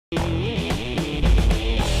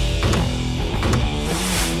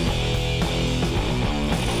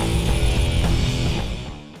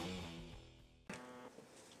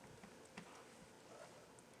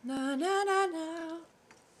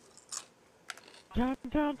Dun,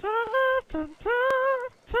 dun, dun, dun, dun, dun.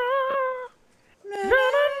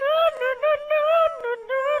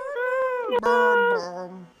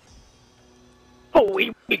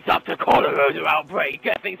 Weeks after cholera outbreak,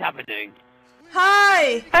 things happening.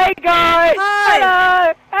 Hi! Hey guys! Hi!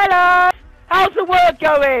 Hello! Hello! How's the work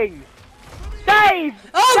going? Dave!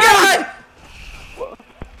 Oh God!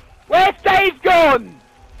 Where's Dave gone?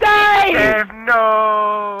 Dave! Dave,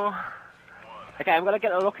 no! Okay, I'm gonna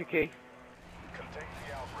get the locker key.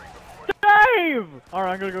 Dave!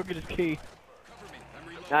 Alright, I'm gonna go get his key.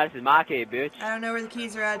 No, this is my key, bitch. I don't know where the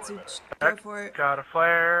keys are at, so go for it. Got a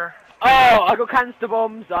flare. Oh, I got canister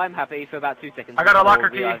bombs. I'm happy for about 2 seconds. I got a locker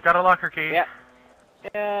key. Got a locker key. Yeah.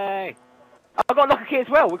 Yay. I got a locker key as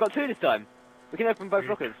well. We got 2 this time. We can open both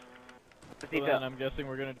lockers. So then I'm guessing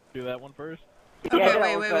we're gonna do that one first. Okay,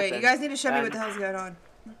 Yeah, wait. You guys need to show me what the hell's going on.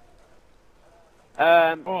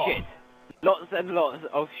 Shit. Lots and lots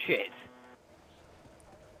of shit.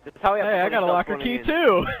 Just hurry up. Hey, I got a locker key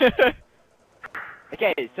too!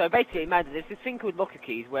 Okay, so basically, imagine there's this thing called locker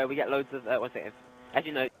keys where we get loads of, what's it? As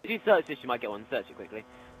you know, if you search this, you might get one. Search it quickly.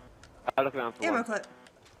 I'll look around for Ammo one. clip.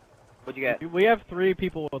 What'd you get? We have 3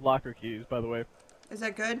 people with locker keys, by the way. Is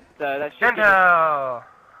that good? So that should be... Intel!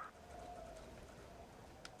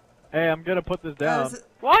 Hey, I'm gonna put this down.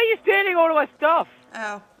 Why are you stealing all of my stuff?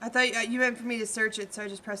 Oh, I thought you meant for me to search it, so I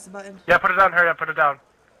just pressed the button. Yeah, put it down. Hurry up, put it down.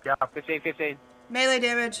 Yeah. 15. Melee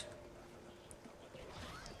damage.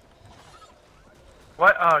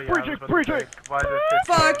 What? Oh, yeah. Breach it! Why is it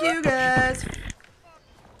 15? Fuck you guys!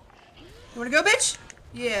 You wanna go, bitch?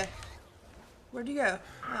 Yeah. Where'd you go?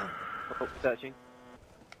 Oh, searching.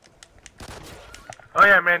 Oh,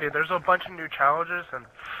 yeah, Mandy, there's a bunch of new challenges, and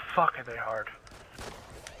fuck are they hard.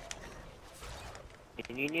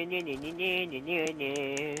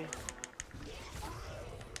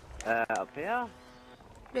 Up here?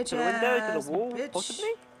 Bitch To the window, to ass, the wall, bitch.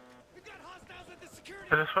 possibly?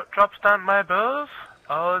 Is this what drops down my bills?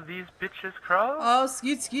 Oh, these bitches crawl? Oh,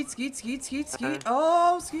 skeet.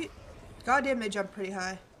 Oh, skeet. Goddamn, they jump pretty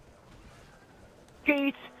high.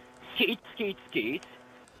 Skeet! Skeet!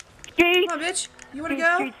 Come on, bitch. You wanna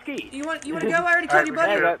go? Skeet! You wanna go? I already killed your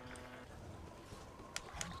buddy. There we go.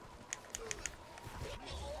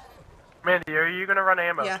 Mandy, are you gonna run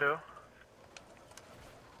ammo Yeah. too?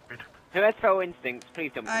 Who has feral instincts?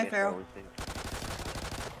 Please tell me who has feral instincts.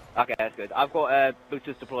 Okay, that's good. I've got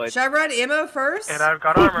boosters deployed. Should I run ammo first? And I've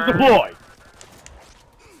got armor. Deploy!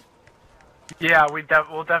 Yeah, we'll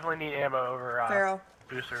definitely need ammo over Feral.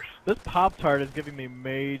 boosters. This Pop-Tart is giving me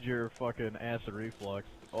major fucking acid reflux.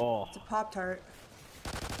 Oh. It's a Pop-Tart.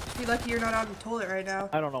 Just be lucky you're not on the toilet right now.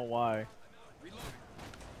 I don't know why.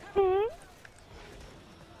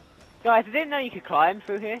 Guys, I didn't know you could climb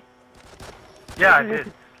through here. Yeah, I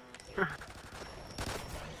did.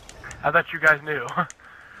 I thought you guys knew.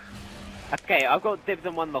 Okay, I've got dibs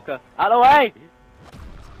on one locker. Out of the way!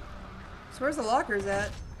 So where's the lockers at?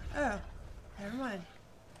 Oh, never mind.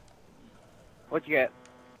 What'd you get?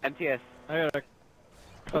 MTS. I gotta...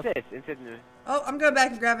 What's this? Incendiary. Oh, I'm going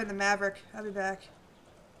back and grabbing the Maverick. I'll be back.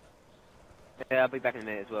 Yeah, I'll be back in a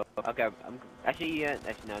minute as well. Okay, actually,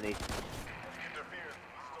 no need.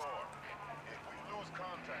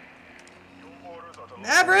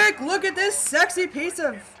 Maverick, look at this sexy piece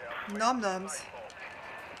of num-nums.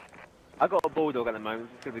 I got a bulldog at the moment.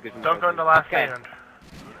 It's gonna be good. Don't go in the last stand.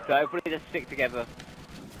 So hopefully just stick together.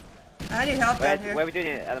 I need help down here. Where are we doing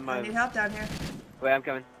it at the I moment? need help down here. Where I'm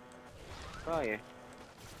coming. Where are you?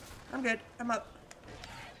 I'm good. I'm up.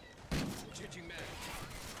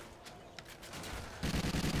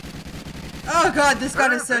 Oh god, this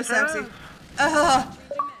gun is so sexy.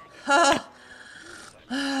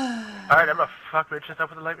 Alright, I'm gonna fuck bitches up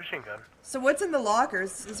with a light machine gun. So what's in the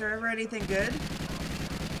lockers? Is there ever anything good?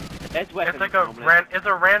 There's weapons. It's like it's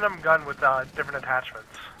a random gun with different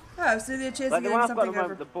attachments. Oh, so the chance Like to the one get I've got at something the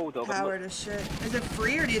moment, the bulldog. overpowered as shit. Is it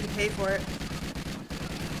free or do you have to pay for it?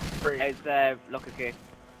 Free. It's locker key.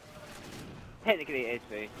 Technically it is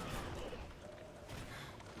free.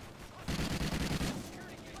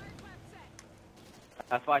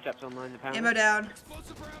 Fire traps online apparently. Ammo down.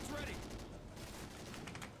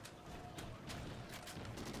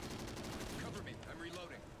 Cover me. I'm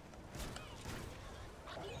reloading.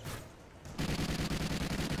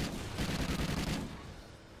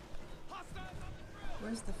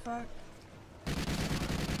 Where's the fuck?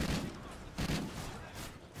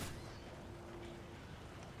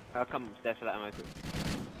 I'll come upstairs for that ammo.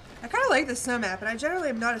 I kind of like the snow map, and I generally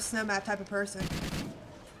am not a snow map type of person.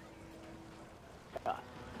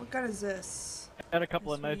 What gun is this? And a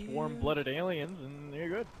couple of nice warm-blooded aliens, and you're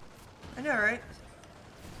good. I know, right?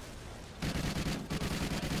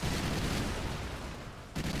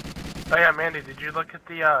 Oh yeah, Mandy, did you look at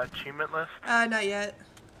the achievement list? Not yet.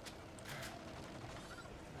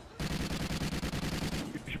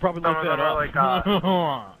 You should probably Some look of that them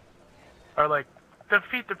are up. Or like,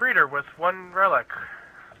 defeat the breeder with 1 relic.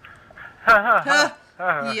 Yeah,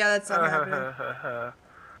 Yeah, that's not happening.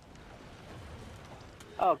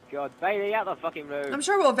 Oh god, Bailey, out the fucking room. I'm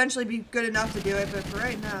sure we'll eventually be good enough to do it, but for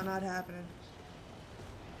right now, not happening.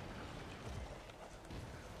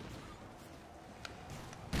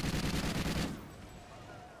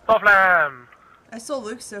 Flame! I stole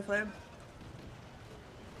Luke's so flame.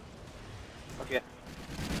 Okay.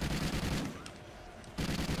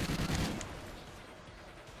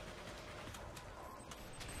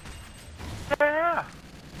 Yeah!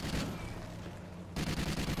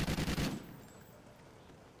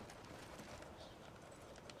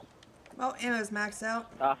 Well, ammo's maxed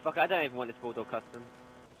out. Ah, fuck, I don't even want this Bulldog custom.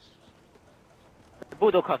 The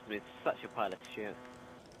Bulldog custom is such a pile of shit.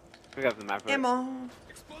 We go for the Maverick. Ammo.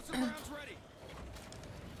 Explosive rounds ready.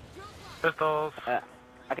 Pistols.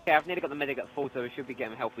 Okay, I've nearly got the medic at full, so we should be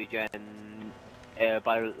getting health regen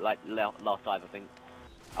by like last dive, I think.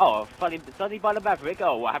 Oh, suddenly by the Maverick.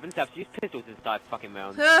 Oh, what happens to have to use pistols this dive fucking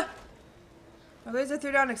round? Huh. My laser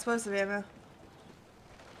threw down explosive ammo.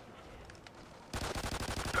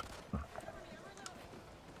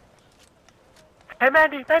 Hey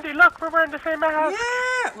Mandy, look, we're wearing the same mask!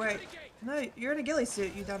 Yeah! Wait. No, you're in a ghillie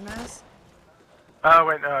suit, you dumbass. Oh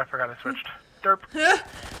wait, no, I forgot I switched. Derp. Hey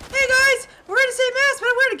guys! We're in the same mask, but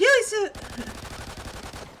I'm wearing a ghillie suit!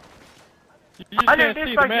 You just I can't didn't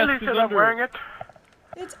see see the my mask ghillie is suit, I'm under wearing it. it.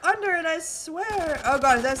 It's under it, I swear! Oh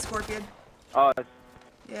god, is that Scorpion? Oh,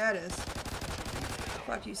 Yeah, it is.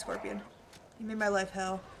 Fuck you, Scorpion. You made my life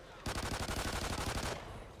hell.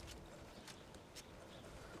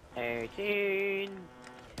 18,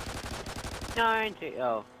 19,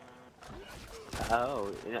 oh.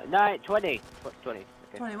 Oh, 9, 20. 20. Okay.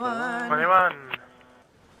 21. 21.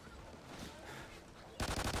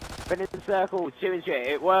 Spinning in circles, shooting shit,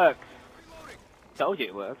 it works. Told you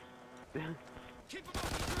it works. Keep them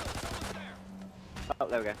off the drill. Someone's there. Oh,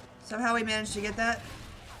 there we go. Somehow we managed to get that.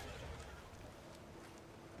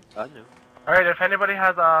 Oh no. Alright, if anybody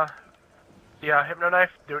has the hypno knife,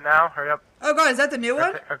 do it now, hurry up. Oh god, is that the new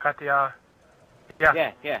one? I got the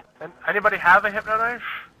yeah. Yeah. Anybody have a hypno knife?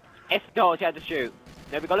 If not, you had to shoot.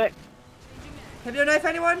 Nobody got it? Hypno knife,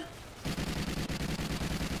 anyone?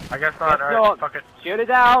 I guess not, If alright, not, fuck it. shoot it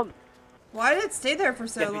down. Why did it stay there for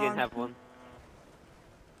so Guess we long? didn't have one.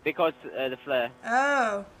 Because the flare.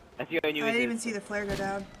 Oh. That's the only I reason. didn't even see the flare go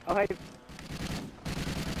down. Oh hey.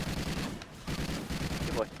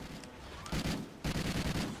 Good boy.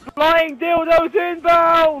 Flying dildos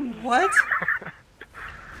inbound! What?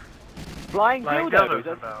 Flying Like dildos.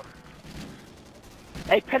 dildos about.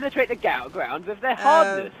 They penetrate the ground with their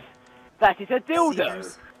hardness. That is a dildo.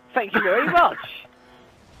 Seekers. Thank you very much.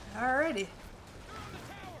 Alrighty.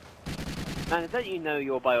 Man, don't you know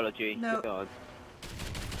your biology? No. God.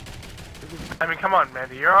 I mean, come on,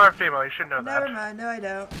 Mandy, you're our female, you should know Never that. mind. No, I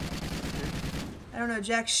don't. I don't know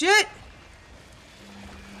jack shit!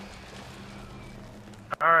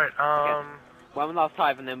 Alright, One last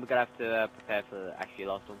time, and then we're gonna have to prepare for the actually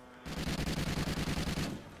last one.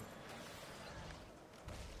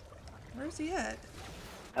 Where's he at?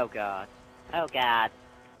 Oh god. Oh god.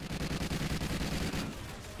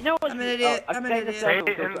 You know what? I'm an idiot. I'm an idiot. stay in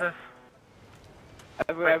this.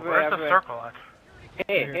 Over, Wait, over, where's over. the circle at?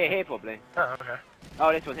 Here, probably. Oh, okay.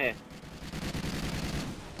 Oh, this one here.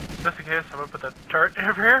 Just in case, I'm gonna put the turret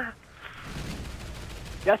over here.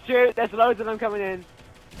 Just shoot. There's loads of them coming in.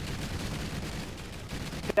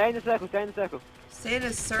 Stay in the circle. Stay in the circle. Stay in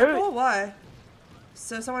a circle? Why?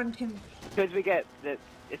 So someone can... Because we get the.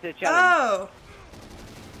 It's a challenge.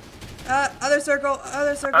 Oh! Other circle,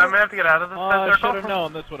 other circle. I'm gonna have to get out of this Oh, I should circle. have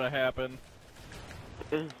known this would have happened.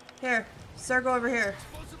 Here, circle over here.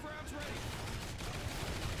 Explosive rounds ready.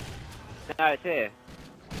 No, it's here.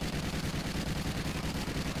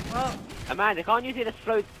 Well, Amanda, can't you see the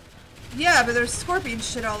float? yeah, but there's scorpion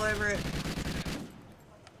shit all over it.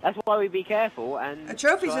 That's why we be careful and. A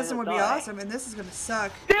trophy try system not would be die. awesome, and this is gonna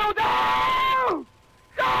suck. Dildo!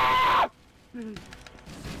 Ah!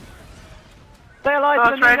 Say hello to the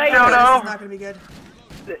That's new right, This neighbors! Dildo. is not gonna be good.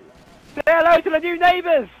 Say hello to the new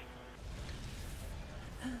neighbors!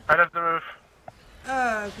 I'd have to move.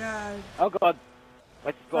 Oh god. Oh god.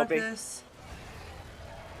 Where's the Fuck Scorpy? this.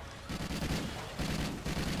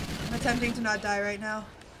 I'm attempting to not die right now.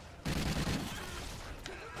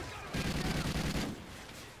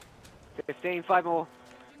 15, 5 more.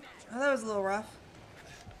 Oh, that was a little rough.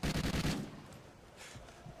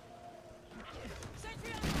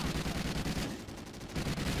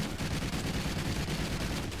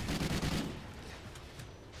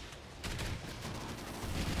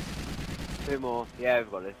 Two more. Yeah,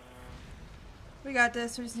 we've got this. We got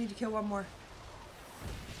this. We just need to kill one more.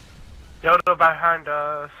 Yoda behind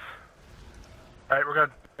us. Alright, we're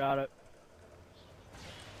good. Got it.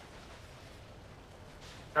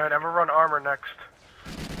 Alright, I'm gonna run armor next.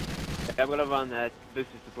 Yeah, I'm gonna run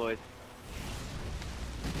boosters deployed.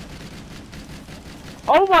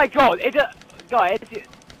 Oh my god! It's a guy. It's a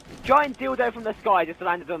giant dildo from the sky just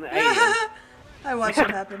landed on the alien. I watched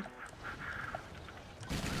it happen.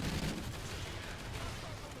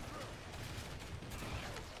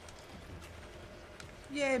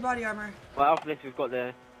 Yay, body armor. Well, after this, we've got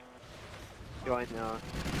the giant.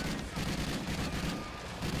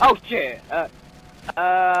 Oh shit!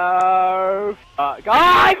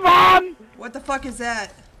 Guys, run! What the fuck is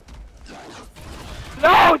that?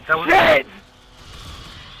 No was- shit!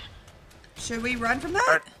 Should we run from that?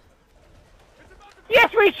 Alright.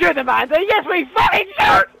 Yes, we should, Amanda. Yes, we fucking should.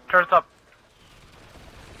 Alright, turn us up.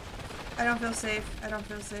 I don't feel safe. I don't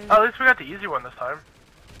feel safe. Oh, at least we got the easy one this time.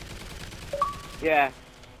 Yeah.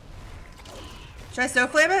 Should I so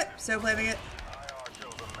flame it? So flaming it.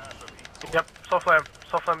 Yep, soul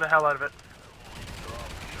flame the hell out of it.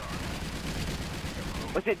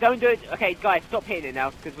 What's it? Don't do it. Okay, guys, stop hitting it now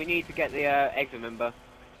because we need to get the eggs. Remember?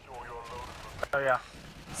 Oh yeah.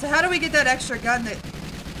 So how do we get that extra gun that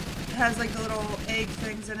has like the little egg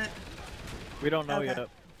things in it? We don't know Okay. yet.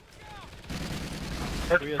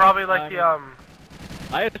 It's We probably have like the time.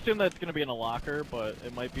 I assume that's gonna be in a locker, but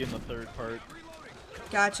it might be in the third part.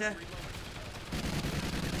 Gotcha.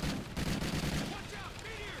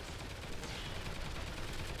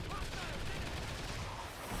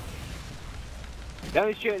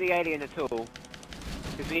 Don't shoot the alien at all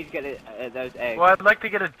because we need to get those eggs. Well, I'd like to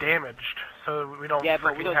get it damaged so we don't Yeah,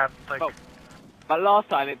 but we freaking don't. have like. But last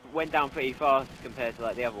time it went down pretty fast compared to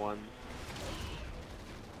like the other ones.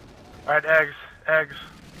 Alright, eggs.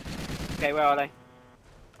 Okay, where are they?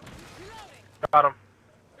 Got 'em.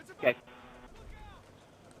 Okay.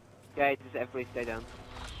 Okay, just everybody stay down.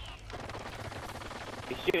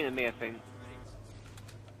 He's shooting at me, I think.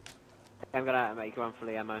 I'm gonna make you run for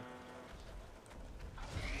the ammo.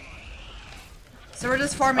 So we're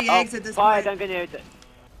just farming Oh, eggs at this fire! point. Don't go near it.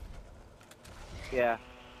 Yeah.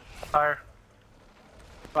 Fire.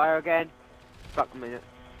 Fire again. Fuck a minute.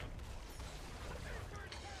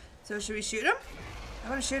 So should we shoot him? I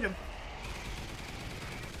want to shoot him.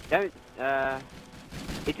 Don't.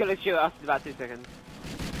 He's gonna shoot us in about 2 seconds.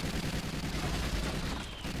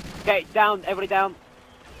 Okay, down. Everybody down.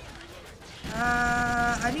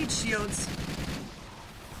 I need shields.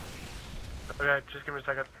 Okay, just give me a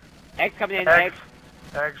second. Eggs coming in. Eggs.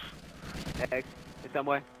 Eggs. Eggs. It's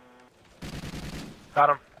somewhere. Got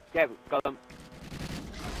 'em. Yeah, got them.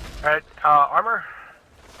 Alright, armor.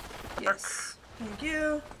 Yes. Thank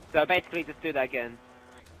you. So basically, just do that again.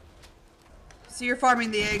 So you're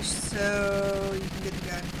farming the eggs so you can get the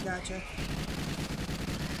gun. Gotcha.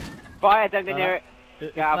 Fire! Don't go near it.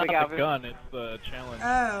 It's Get out of not it, get out the of it. gun, it's the challenge.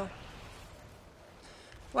 Oh.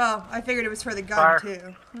 Well, I figured it was for the gun Fire.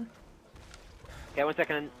 too. Okay, 1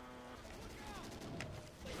 second.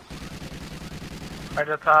 I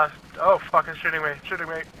just oh fuck, it's shooting me.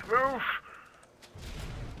 Move.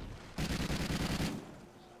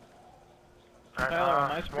 Alright, Tyler, on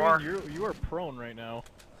my more. screen, you are prone right now.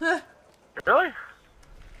 Really?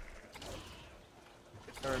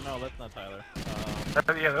 Or no, that's not Tyler.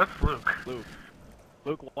 Yeah, that's Luke.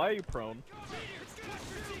 Luke, why are you prone?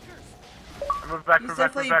 Move back, He's move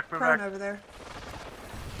back, definitely move back, move prone back. over there.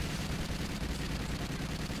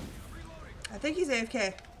 I think he's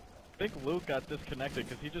AFK. I think Luke got disconnected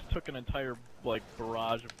because he just took an entire, like,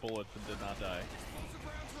 barrage of bullets and did not die.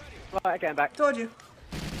 Right, again, back. Told you.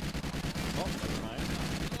 Oh, never mind.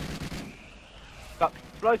 Fuck.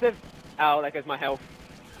 Explosive. Ow, there goes my health.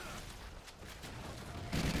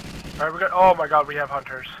 Alright, we got. Oh my god, we have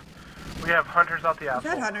hunters. We have hunters out the We've had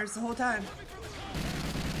asshole. hunters the whole time.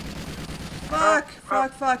 Fuck,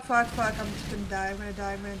 fuck. I'm just gonna die. I'm gonna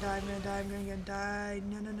die.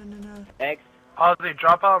 No. Eggs. Ozzy,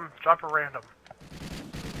 drop a random.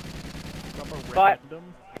 Drop a But-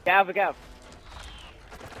 random. Get out, get out.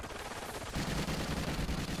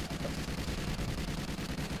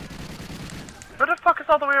 Who the fuck is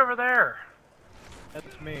all the way over there?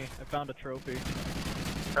 That's me. I found a trophy.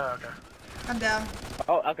 Oh, okay. I'm down.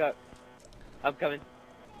 Oh, I'll go. I'm coming.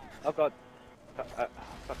 Oh god. Fuck,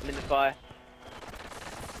 I'm in the fire.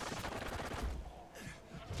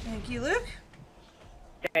 Thank you, Luke.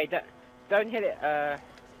 Okay, don't hit it.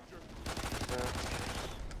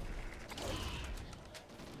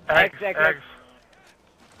 Eggs. Eggs.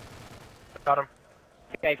 Got him.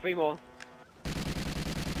 Okay, 3 more.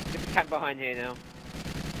 Just camp behind here now.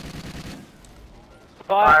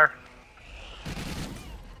 Fire!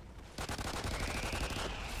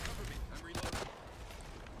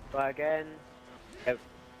 Fire again. Yep.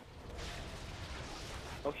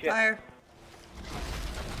 Oh shit. Fire.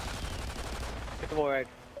 Get the more eggs.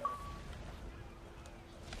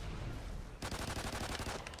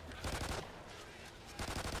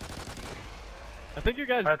 I think you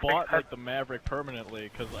guys I think bought I- like the Maverick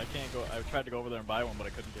permanently, because I can't go. I tried to go over there and buy one, but I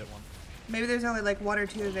couldn't get one. Maybe there's only like 1 or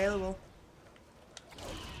 2 available.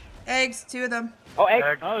 Eggs, 2 of them. Oh, egg!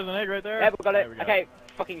 Egg. Oh, there's an egg right there. Yeah, we got it. There we go. Okay,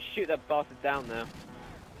 fucking shoot that bastard down now.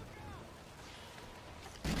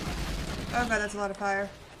 Oh god, that's a lot of fire.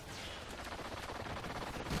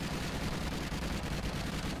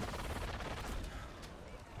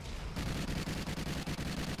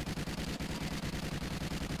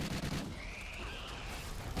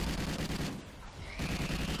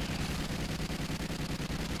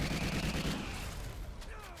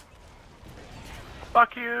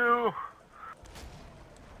 Fuck you!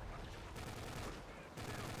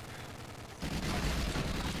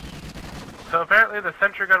 So apparently the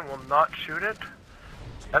sentry gun will not shoot it.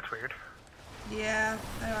 That's weird. Yeah,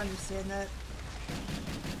 I don't understand that.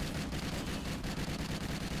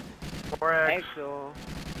 More eggs. Eggs or...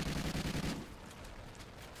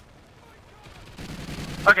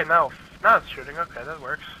 Okay, now it's shooting. Okay, that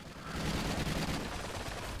works.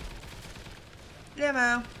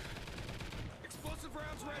 Demo. Explosive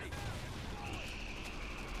rounds ready.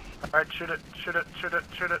 Alright, shoot it, shoot it, shoot it,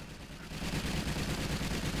 shoot it.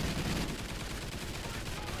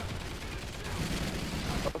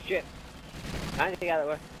 Oh shit. I need to get out of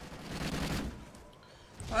the way.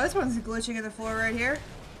 Oh, this one's glitching in the floor right here.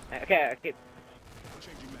 Okay, okay.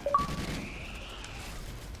 Changing mag.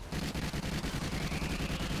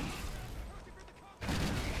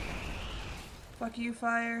 Fuck you,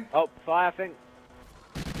 fire. Oh, fire, I think.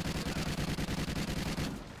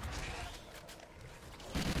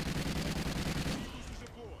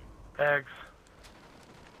 Eggs.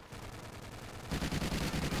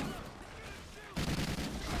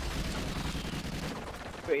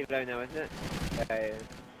 Pretty low now, isn't it? Okay.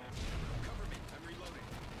 Cover me. I'm reloading.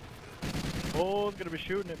 Oh, it's gonna be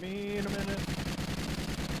shooting at me in a minute.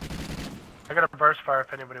 I got a burst fire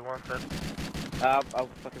if anybody wants it. I'll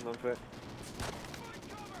fucking run for it.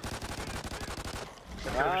 It's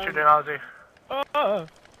gonna be shooting Ozzy. Ah!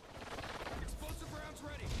 Explosive rounds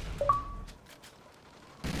ready.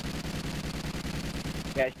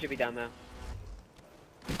 Yeah, it should be down there.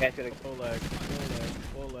 Yeah, it's gonna... Full leg,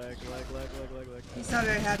 full leg, leg. He's not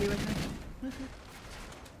very happy with me.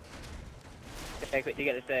 Okay, quick to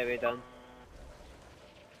get this area done.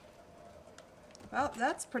 Well,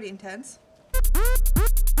 that's pretty intense.